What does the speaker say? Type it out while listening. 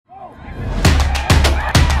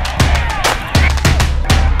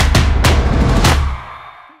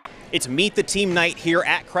It's Meet the Team night here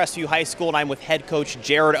at Crestview High School, and I'm with head coach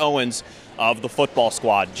Jared Owens of the football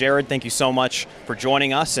squad. Jared, thank you so much for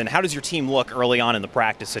joining us. And how does your team look early on in the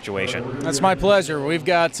practice situation? That's my pleasure. We've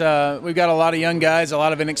got a lot of young guys, a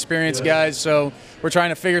lot of inexperienced guys, so we're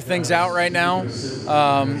trying to figure things out right now.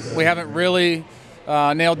 We haven't really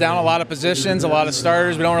nailed down a lot of positions, a lot of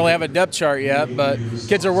starters. We don't really have a depth chart yet, but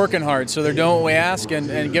kids are working hard, so they're doing what we ask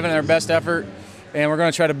and giving their best effort, and we're going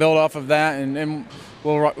to try to build off of that, and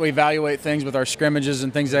we'll evaluate things with our scrimmages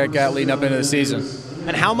and things like that leading up into the season.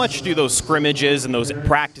 And how much do those scrimmages and those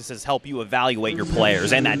practices help you evaluate your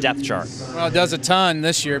players and that depth chart? Well, it does a ton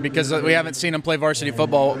this year because we haven't seen them play varsity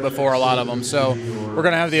football before, a lot of them. So we're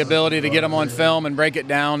going to have the ability to get them on film and break it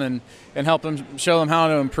down and help them, show them how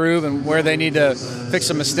to improve and where they need to fix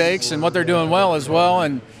some mistakes and what they're doing well as well,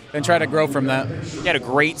 and try to grow from that. You had a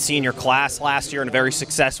great senior class last year and a very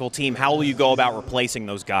successful team. How will you go about replacing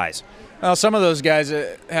those guys? Well, some of those guys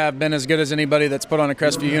have been as good as anybody that's put on a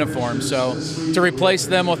Crestview uniform. So to replace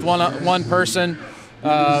them with one person,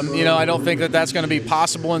 I don't think that's going to be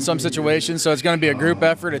possible in some situations. So it's going to be a group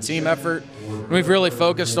effort, a team effort. We've really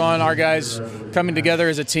focused on our guys coming together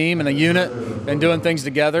as a team and a unit and doing things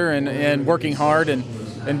together and working hard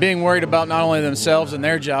and being worried about not only themselves and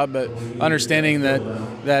their job, but understanding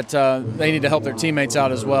that they need to help their teammates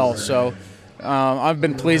out as well. So I've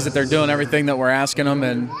been pleased that they're doing everything that we're asking them,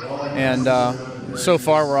 and so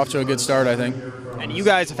far we're off to a good start, I think. And you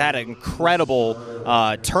guys have had an incredible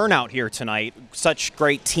turnout here tonight, such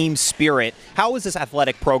great team spirit. How has this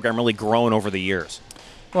athletic program really grown over the years?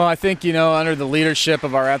 Well, I think, under the leadership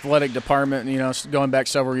of our athletic department, going back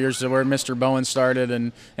several years to where Mr. Bowen started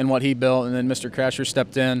and what he built, and then Mr. Crasher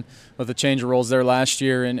stepped in with the change of roles there last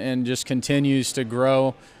year and just continues to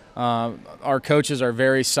grow. Our coaches are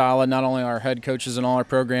very solid, not only our head coaches in all our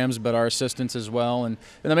programs, but our assistants as well. And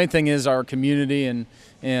the main thing is our community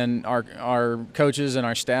and our coaches and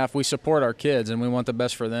our staff. We support our kids, and we want the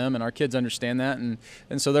best for them, and our kids understand that,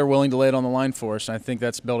 and so they're willing to lay it on the line for us. And I think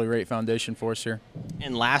that's built a great foundation for us here.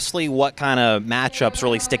 And lastly, what kind of matchups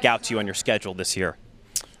really stick out to you on your schedule this year?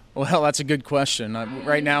 Well, that's a good question.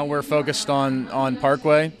 Right now we're focused on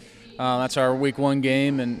Parkway. That's our week 1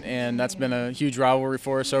 game, and that's been a huge rivalry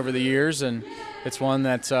for us over the years, and it's one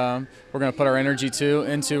that we're going to put our energy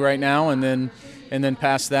into right now, and then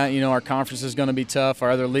past that, our conference is going to be tough. Our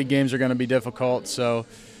other league games are going to be difficult, so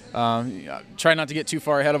try not to get too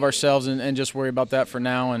far ahead of ourselves and just worry about that for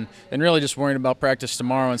now, and really just worrying about practice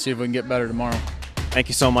tomorrow and see if we can get better tomorrow. Thank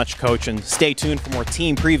you so much, Coach, and stay tuned for more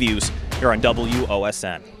team previews here on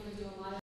WOSN.